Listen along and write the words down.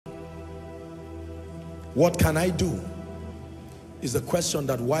What can I do? Is the question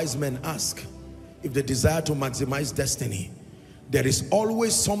that wise men ask if they desire to maximize destiny. There is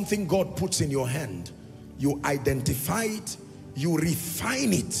always something God puts in your hand. You identify it, you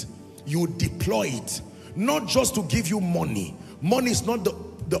refine it, you deploy it. Not just to give you money. Money is not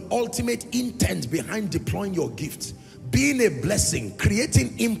the ultimate intent behind deploying your gifts. Being a blessing,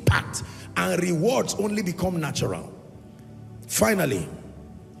 creating impact and rewards only become natural. Finally,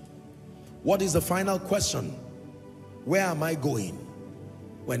 what is the final question? Where am I going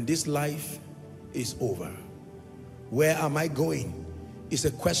when this life is over? Where am I going? It's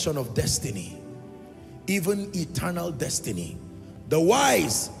a question of destiny, even eternal destiny. The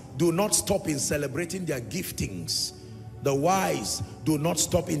wise do not stop in celebrating their giftings. The wise do not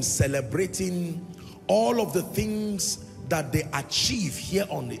stop in celebrating all of the things that they achieve here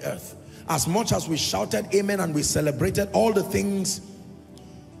on the earth. As much as we shouted amen and we celebrated all the things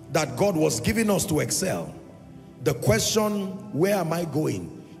that God was giving us to excel, the question, where am I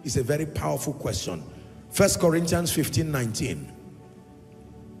going, is a very powerful question. 1 Corinthians 15:19.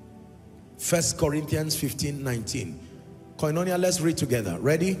 1 Corinthians 15:19. Koinonia, let's read together.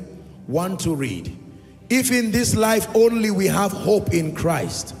 Ready? 1, 2, read. If in this life only we have hope in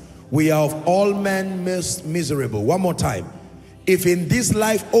Christ, we are of all men most miserable. One more time. If in this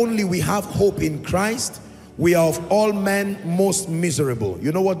life only we have hope in Christ, we are of all men most miserable.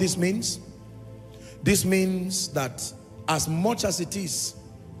 You know what this means? This means that as much as it is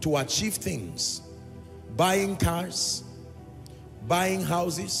to achieve things, buying cars, buying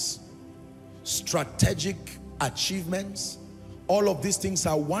houses, strategic achievements, all of these things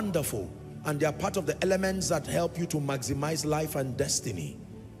are wonderful and they are part of the elements that help you to maximize life and destiny.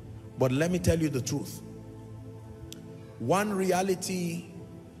 But let me tell you the truth. One reality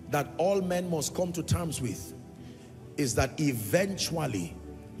that all men must come to terms with is that eventually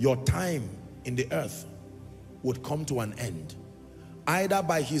your time in the earth would come to an end, either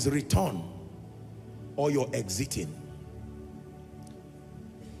by his return or your exiting.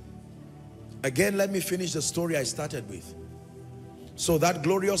 Again, let me finish the story I started with. So that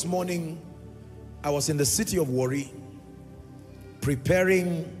glorious morning, I was in the city of Warri,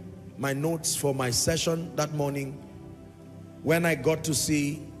 preparing my notes for my session that morning, when I got to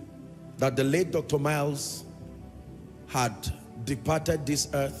see that the late Dr. Miles had departed this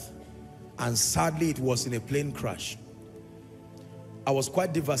earth, and sadly it was in a plane crash. I was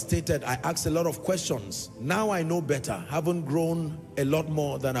quite devastated. I asked a lot of questions. Now I know better, haven't grown a lot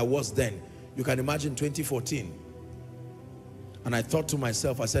more than I was then. You can imagine 2014. And I thought to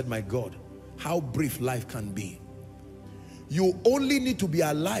myself, I said, my God, how brief life can be. You only need to be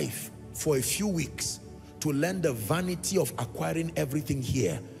alive for a few weeks to learn the vanity of acquiring everything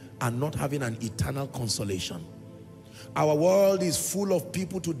here and not having an eternal consolation. Our world is full of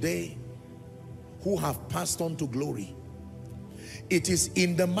people today who have passed on to glory. It is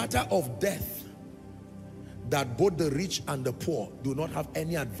in the matter of death that both the rich and the poor do not have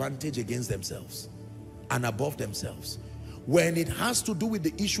any advantage against themselves and above themselves. When it has to do with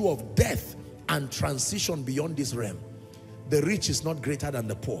the issue of death and transition beyond this realm, the rich is not greater than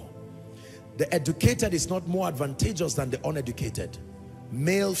the poor. The educated is not more advantageous than the uneducated.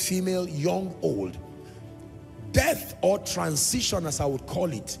 Male, female, young, old. Death, or transition as I would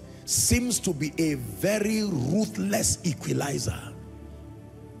call it, seems to be a very ruthless equalizer.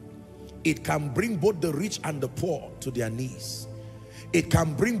 It can bring both the rich and the poor to their knees. It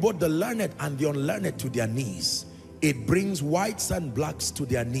can bring both the learned and the unlearned to their knees. It brings whites and blacks to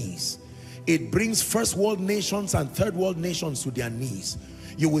their knees. It brings first world nations and third world nations to their knees.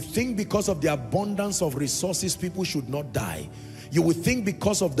 You would think because of the abundance of resources, people should not die. You would think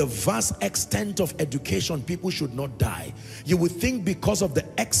because of the vast extent of education, people should not die. You would think because of the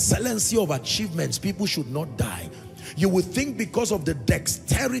excellency of achievements, people should not die. You would think because of the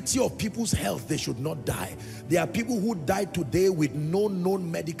dexterity of people's health, they should not die. There are people who died today with no known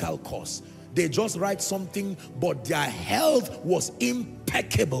medical cause. They just write something, but their health was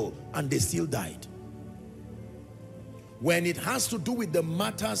impeccable and they still died. When it has to do with the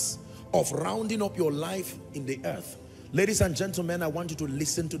matters of rounding up your life in the earth, ladies and gentlemen, I want you to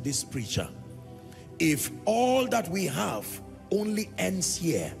listen to this preacher. If all that we have only ends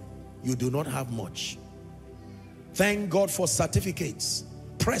here, you do not have much. Thank God for certificates.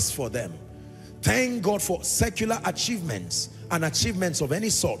 Press for them. Thank God for secular achievements and achievements of any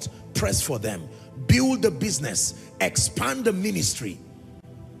sort. Press for them. Build the business. Expand the ministry.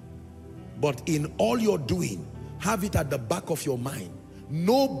 But in all you're doing, have it at the back of your mind.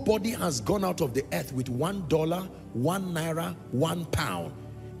 Nobody has gone out of the earth with $1, 1 naira, 1 pound.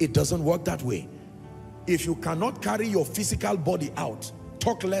 It doesn't work that way. If you cannot carry your physical body out,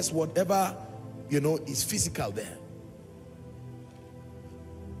 talk less whatever you know, is physical there.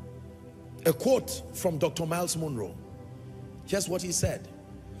 A quote from Dr. Miles Monroe. Here's what he said.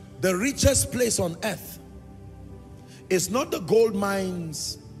 The richest place on earth is not the gold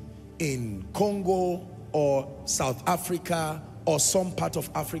mines in Congo or South Africa or some part of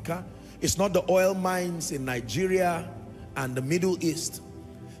Africa. It's not the oil mines in Nigeria and the Middle East.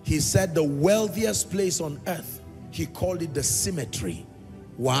 He said the wealthiest place on earth, he called it the cemetery.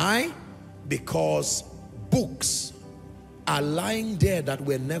 Why? Because books are lying there that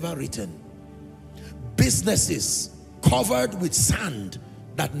were never written. Businesses covered with sand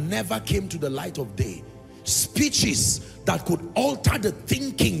that never came to the light of day. Speeches that could alter the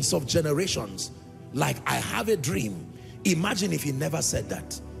thinkings of generations. Like, I have a dream. Imagine if he never said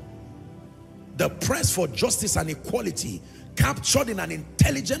that. The press for justice and equality, captured in an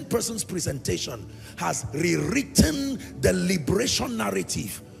intelligent person's presentation, has rewritten the liberation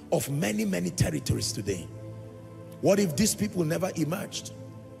narrative of many, many territories today. What if these people never emerged?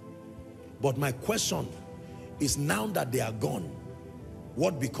 But my question is, now that they are gone,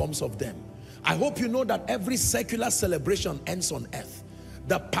 what becomes of them? I hope you know that every secular celebration ends on earth.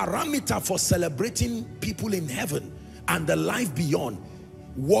 The parameter for celebrating people in heaven and the life beyond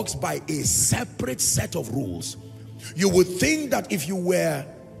works by a separate set of rules. You would think that if you were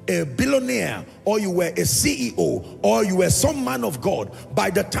a billionaire, or you were a CEO, or you were some man of God,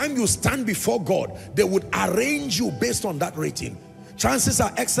 by the time you stand before God, they would arrange you based on that rating. Chances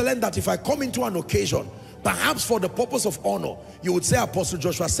are excellent that if I come into an occasion, perhaps for the purpose of honor, you would say, Apostle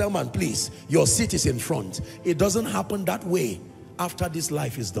Joshua Selman, please, your seat is in front. It doesn't happen that way after this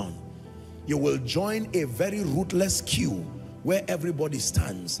life is done. You will join a very ruthless queue where everybody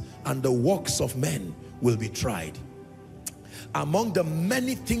stands and the works of men will be tried. Among the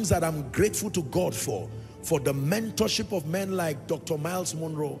many things that I'm grateful to God for the mentorship of men like Dr. Miles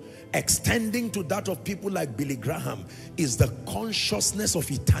Monroe, extending to that of people like Billy Graham, is the consciousness of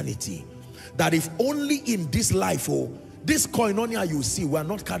eternity. That if only in this life, this koinonia you see, we are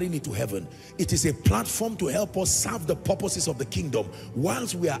not carrying it to heaven. It is a platform to help us serve the purposes of the kingdom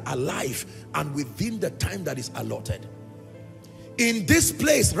whilst we are alive and within the time that is allotted. In this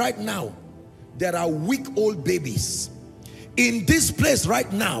place right now, there are weak old babies. In this place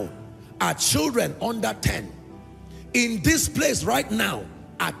right now are children under 10. In this place right now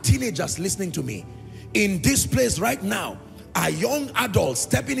are teenagers listening to me. In this place right now are young adults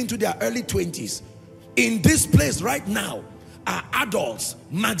stepping into their early 20s. In this place right now are adults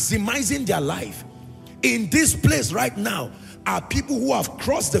maximizing their life. In this place right now are people who have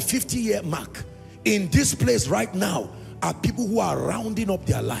crossed the 50-year mark. In this place right now are people who are rounding up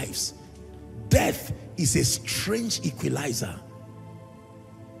their lives. Death is a strange equalizer.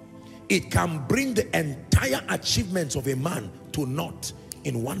 It can bring the entire achievements of a man to naught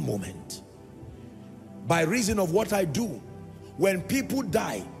in one moment. By reason of what I do, when people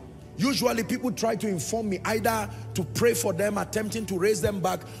die, usually people try to inform me, either to pray for them, attempting to raise them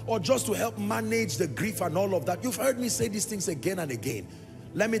back, or just to help manage the grief and all of that. You've heard me say these things again and again.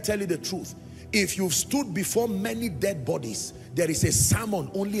 Let me tell you the truth. If you've stood before many dead bodies, there is a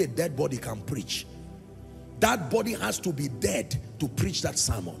sermon only a dead body can preach. That body has to be dead to preach that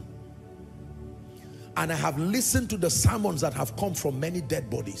sermon. And I have listened to the sermons that have come from many dead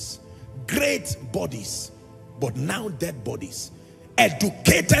bodies. Great bodies, but now dead bodies.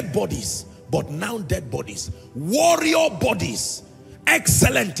 Educated bodies, but now dead bodies. Warrior bodies,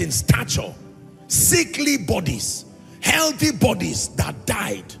 excellent in stature. Sickly bodies, healthy bodies that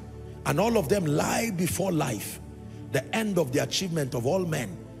died. And all of them lie before life. The end of the achievement of all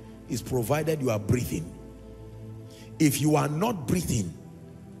men is provided you are breathing. If you are not breathing,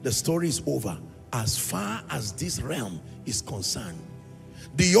 the story is over as far as this realm is concerned.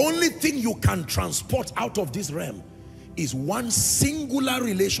 The only thing you can transport out of this realm is one singular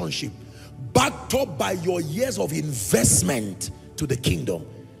relationship backed up by your years of investment to the kingdom.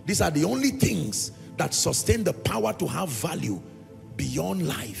 These are the only things that sustain the power to have value beyond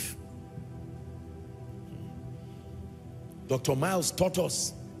life. Dr. Miles taught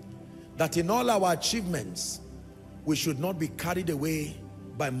us that in all our achievements, we should not be carried away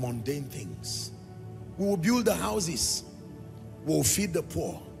by mundane things. We will build the houses. We will feed the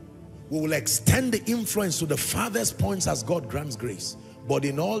poor. We will extend the influence to the farthest points as God grants grace. But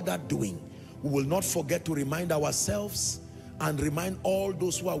in all that doing, we will not forget to remind ourselves and remind all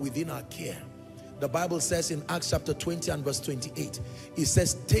those who are within our care. The Bible says in Acts chapter 20 and verse 28, it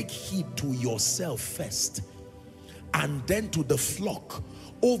says, take heed to yourself first, and then to the flock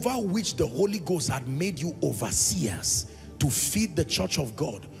over which the Holy Ghost had made you overseers to feed the church of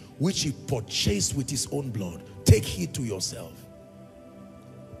God, which he purchased with his own blood. Take heed to yourself.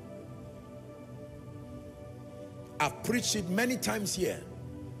 I've preached it many times here.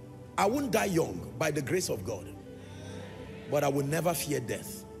 I won't die young by the grace of God, but I will never fear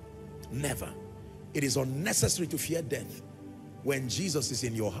death. Never. It is unnecessary to fear death when Jesus is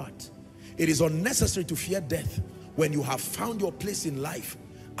in your heart. It is unnecessary to fear death when you have found your place in life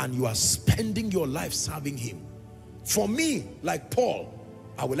and you are spending your life serving him. For me, like Paul,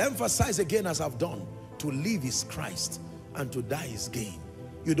 I will emphasize again, as I've done, to live is Christ and to die is gain.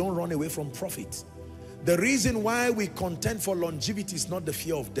 You don't run away from profit. The reason why we contend for longevity is not the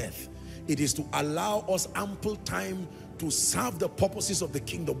fear of death. It is to allow us ample time to serve the purposes of the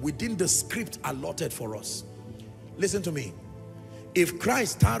kingdom within the script allotted for us. Listen to me. If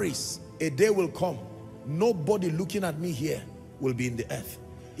Christ tarries, a day will come, nobody looking at me here will be in the earth.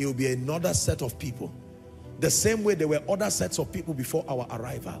 It will be another set of people. The same way there were other sets of people before our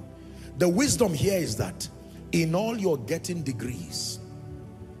arrival. The wisdom here is that in all your getting degrees,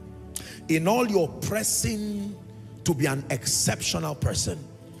 in all your pressing to be an exceptional person,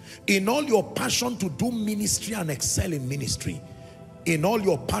 in all your passion to do ministry and excel in ministry, in all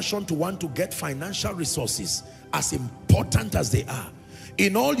your passion to want to get financial resources, as important as they are,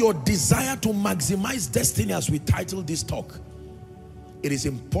 in all your desire to maximize destiny, as we titled this talk, it is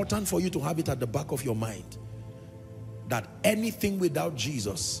important for you to have it at the back of your mind that anything without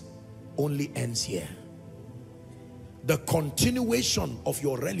Jesus only ends here. The continuation of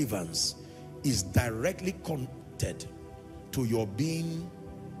your relevance is directly connected to your being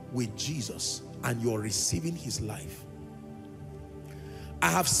with Jesus and your receiving his life. I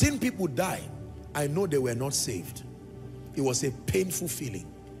have seen people die. I know they were not saved. It was a painful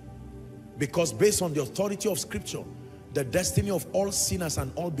feeling, because based on the authority of scripture, the destiny of all sinners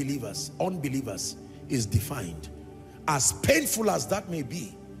and all believers, unbelievers, is defined. As painful as that may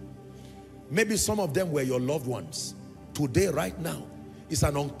be, maybe some of them were your loved ones. Today, right now, it's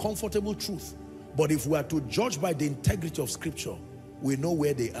an uncomfortable truth. But if we are to judge by the integrity of scripture, we know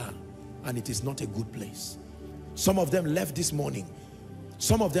where they are, and it is not a good place. Some of them left this morning.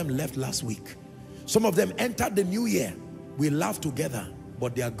 Some of them left last week. Some of them entered the new year. We laughed together,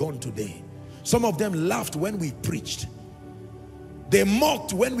 but they are gone today. Some of them laughed when we preached. They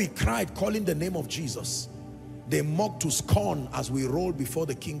mocked when we cried, calling the name of Jesus. They mocked to scorn as we rolled before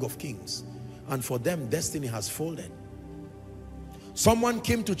the King of Kings. And for them, destiny has folded. Someone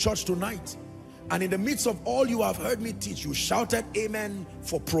came to church tonight, and in the midst of all you have heard me teach, you shouted amen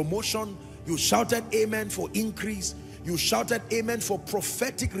for promotion. You shouted amen for increase. You shouted amen for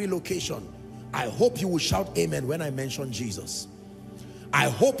prophetic relocation. I hope you will shout amen when I mention Jesus. I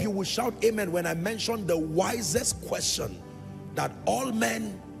hope you will shout amen when I mention the wisest question that all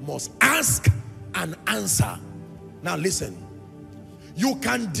men must ask and answer. Now listen, you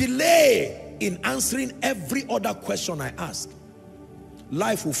can delay in answering every other question I ask.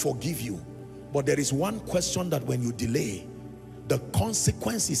 Life will forgive you. But there is one question that when you delay, the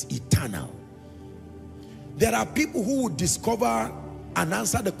consequence is eternal. There are people who would discover and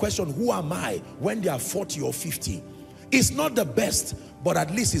answer the question, who am I, when they are 40 or 50. It's not the best, but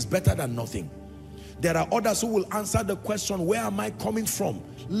at least it's better than nothing. There are others who will answer the question, where am I coming from,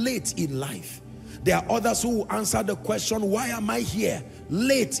 late in life. There are others who will answer the question, why am I here,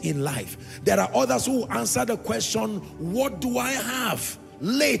 late in life. There are others who will answer the question, what do I have,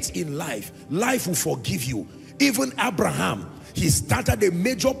 late in life. Life will forgive you. Even Abraham, he started a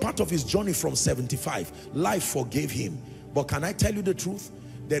major part of his journey from 75. Life forgave him. But can I tell you the truth?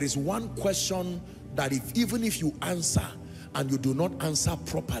 There is one question that even if you answer and you do not answer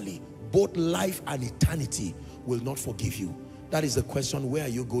properly, both life and eternity will not forgive you. That is the question, where are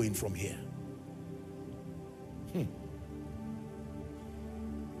you going from here?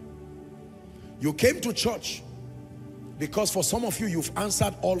 You came to church because for some of you, you've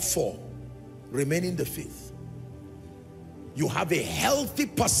answered all four, remaining the fifth. You have a healthy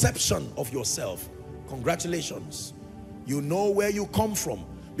perception of yourself. Congratulations. You know where you come from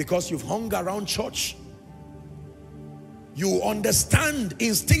because you've hung around church. You understand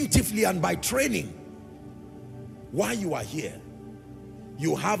instinctively and by training why you are here.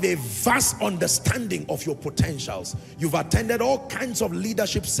 You have a vast understanding of your potentials. You've attended all kinds of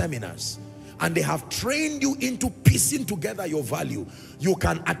leadership seminars, and they have trained you into piecing together your value. You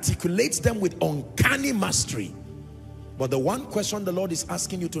can articulate them with uncanny mastery. But the one question the Lord is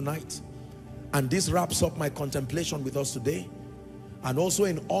asking you tonight, and this wraps up my contemplation with us today, and also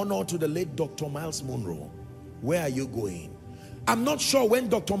in honor to the late Dr. Miles Monroe, where are you going? I'm not sure when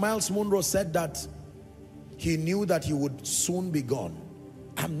Dr. Miles Monroe said that he knew that he would soon be gone.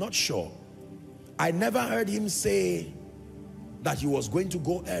 I'm not sure. I never heard him say that he was going to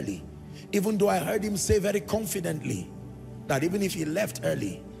go early, even though I heard him say very confidently that even if he left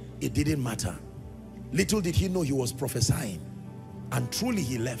early, it didn't matter. Little did he know he was prophesying. And truly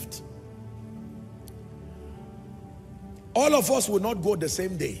he left. All of us will not go the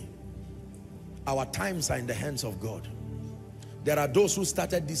same day. Our times are in the hands of God. There are those who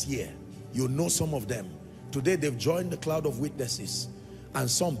started this year. You know some of them. Today they've joined the cloud of witnesses, and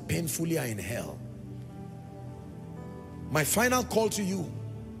some painfully are in hell. My final call to you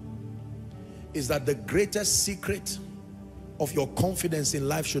is that the greatest secret of your confidence in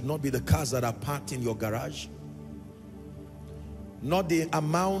life should not be the cars that are parked in your garage, not the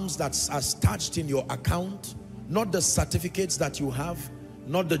amounts that are stashed in your account, not the certificates that you have,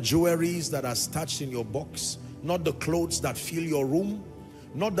 not the jewelries that are stashed in your box, not the clothes that fill your room,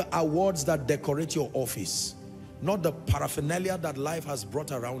 not the awards that decorate your office, not the paraphernalia that life has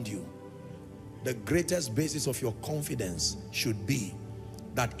brought around you. The greatest basis of your confidence should be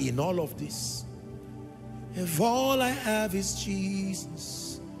that in all of this, if all I have is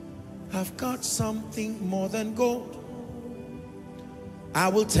Jesus, I've got something more than gold. I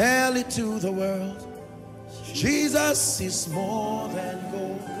will tell it to the world, Jesus is more than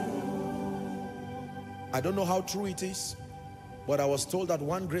gold. I don't know how true it is, but I was told that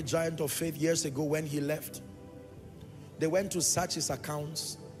one great giant of faith years ago, when he left, they went to search his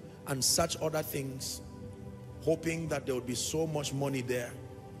accounts and search other things, hoping that there would be so much money there.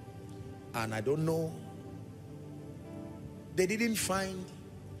 And I don't know, they didn't find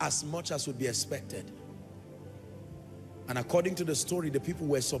as much as would be expected. And according to the story, the people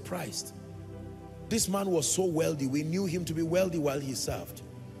were surprised. This man was so wealthy. We knew him to be wealthy while he served.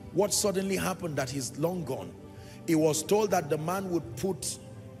 What suddenly happened that he's long gone? It was told that the man would put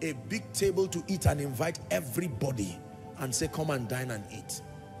a big table to eat and invite everybody and say, come and dine and eat.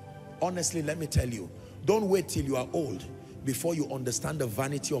 Honestly, let me tell you, don't wait till you are old before you understand the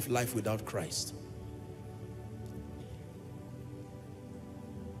vanity of life without Christ.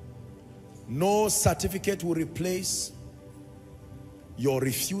 No certificate will replace your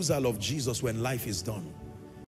refusal of Jesus when life is done.